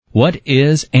What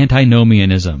is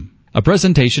antinomianism? A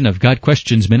presentation of God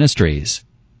Questions Ministries.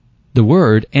 The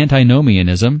word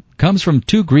antinomianism comes from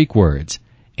two Greek words,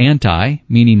 anti,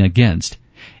 meaning against,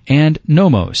 and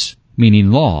nomos,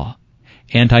 meaning law.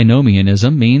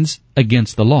 Antinomianism means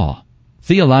against the law.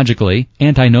 Theologically,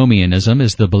 antinomianism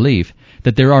is the belief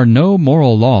that there are no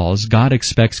moral laws God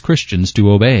expects Christians to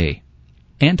obey.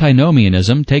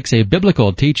 Antinomianism takes a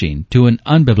biblical teaching to an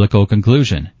unbiblical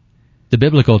conclusion. The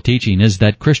biblical teaching is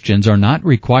that Christians are not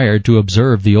required to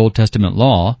observe the Old Testament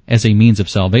law as a means of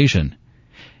salvation.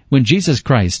 When Jesus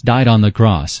Christ died on the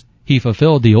cross, He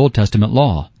fulfilled the Old Testament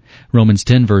law. Romans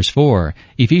 10 verse 4,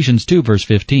 Ephesians 2 verse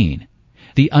 15.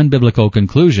 The unbiblical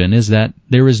conclusion is that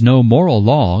there is no moral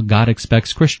law God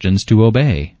expects Christians to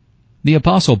obey. The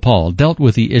Apostle Paul dealt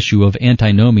with the issue of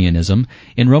antinomianism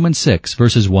in Romans 6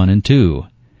 verses 1 and 2.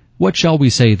 What shall we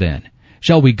say then?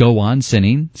 Shall we go on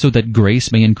sinning so that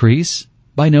grace may increase?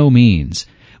 By no means.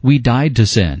 We died to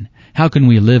sin. How can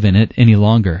we live in it any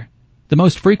longer? The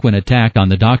most frequent attack on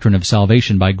the doctrine of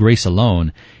salvation by grace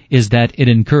alone is that it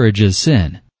encourages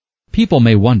sin. People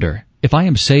may wonder, if I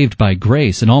am saved by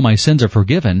grace and all my sins are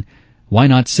forgiven, why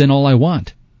not sin all I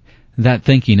want? That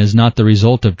thinking is not the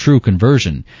result of true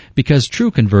conversion, because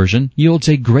true conversion yields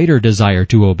a greater desire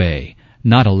to obey,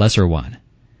 not a lesser one.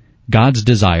 God's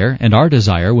desire and our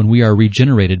desire when we are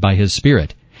regenerated by His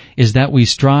Spirit is that we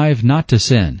strive not to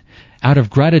sin, out of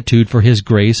gratitude for His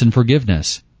grace and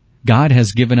forgiveness. God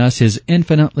has given us His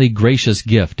infinitely gracious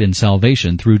gift in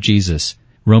salvation through Jesus.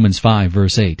 Romans 5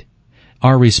 verse 8.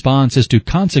 Our response is to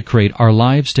consecrate our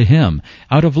lives to Him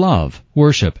out of love,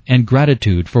 worship, and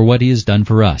gratitude for what He has done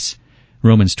for us.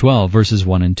 Romans 12 verses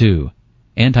 1 and 2.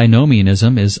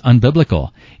 Antinomianism is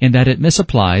unbiblical in that it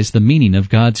misapplies the meaning of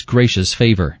God's gracious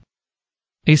favor.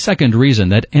 A second reason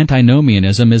that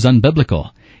antinomianism is unbiblical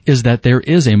is that there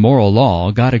is a moral law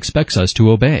God expects us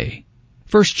to obey.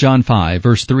 1 John 5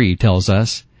 verse 3 tells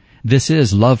us, "This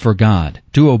is love for God,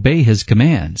 to obey His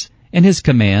commands, and His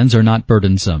commands are not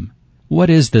burdensome." What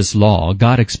is this law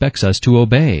God expects us to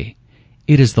obey?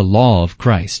 It is the law of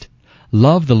Christ.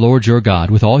 Love the Lord your God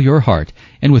with all your heart,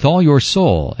 and with all your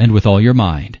soul, and with all your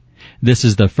mind. This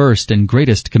is the first and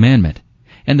greatest commandment.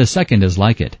 And the second is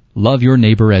like it, love your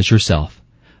neighbor as yourself.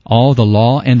 All the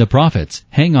law and the prophets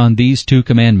hang on these two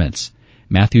commandments.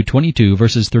 Matthew 22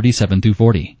 verses 37 through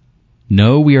 40.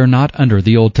 No, we are not under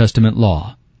the Old Testament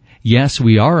law. Yes,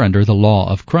 we are under the law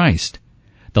of Christ.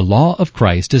 The law of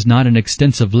Christ is not an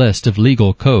extensive list of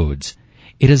legal codes.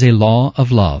 It is a law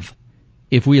of love.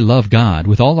 If we love God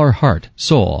with all our heart,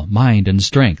 soul, mind, and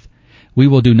strength, we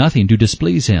will do nothing to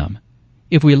displease Him.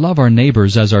 If we love our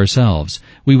neighbors as ourselves,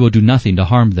 we will do nothing to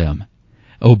harm them.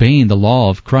 Obeying the law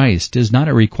of Christ is not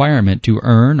a requirement to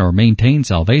earn or maintain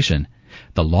salvation.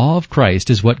 The law of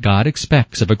Christ is what God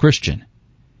expects of a Christian.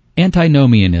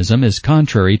 Antinomianism is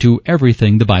contrary to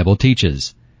everything the Bible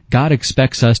teaches. God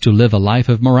expects us to live a life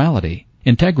of morality,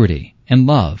 integrity, and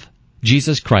love.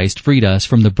 Jesus Christ freed us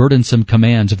from the burdensome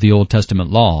commands of the Old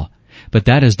Testament law, but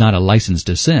that is not a license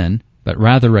to sin, but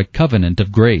rather a covenant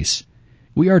of grace.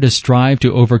 We are to strive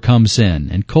to overcome sin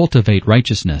and cultivate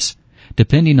righteousness,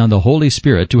 depending on the Holy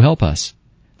Spirit to help us.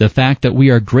 The fact that we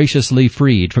are graciously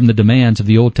freed from the demands of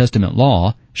the Old Testament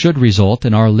law should result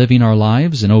in our living our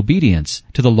lives in obedience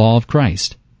to the law of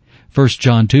Christ. 1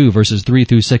 John 2 verses 3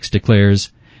 through 6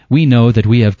 declares, "We know that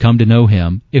we have come to know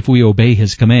Him if we obey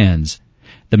His commands.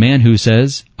 The man who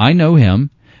says, 'I know Him,'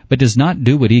 but does not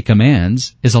do what He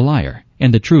commands, is a liar,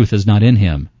 and the truth is not in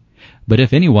him. But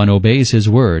if anyone obeys His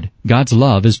word, God's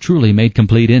love is truly made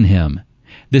complete in him.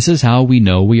 This is how we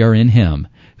know we are in Him.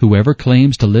 Whoever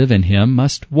claims to live in Him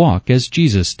must walk as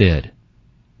Jesus did."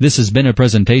 This has been a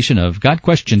presentation of God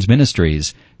Questions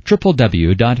Ministries,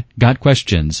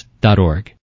 www.godquestions.org.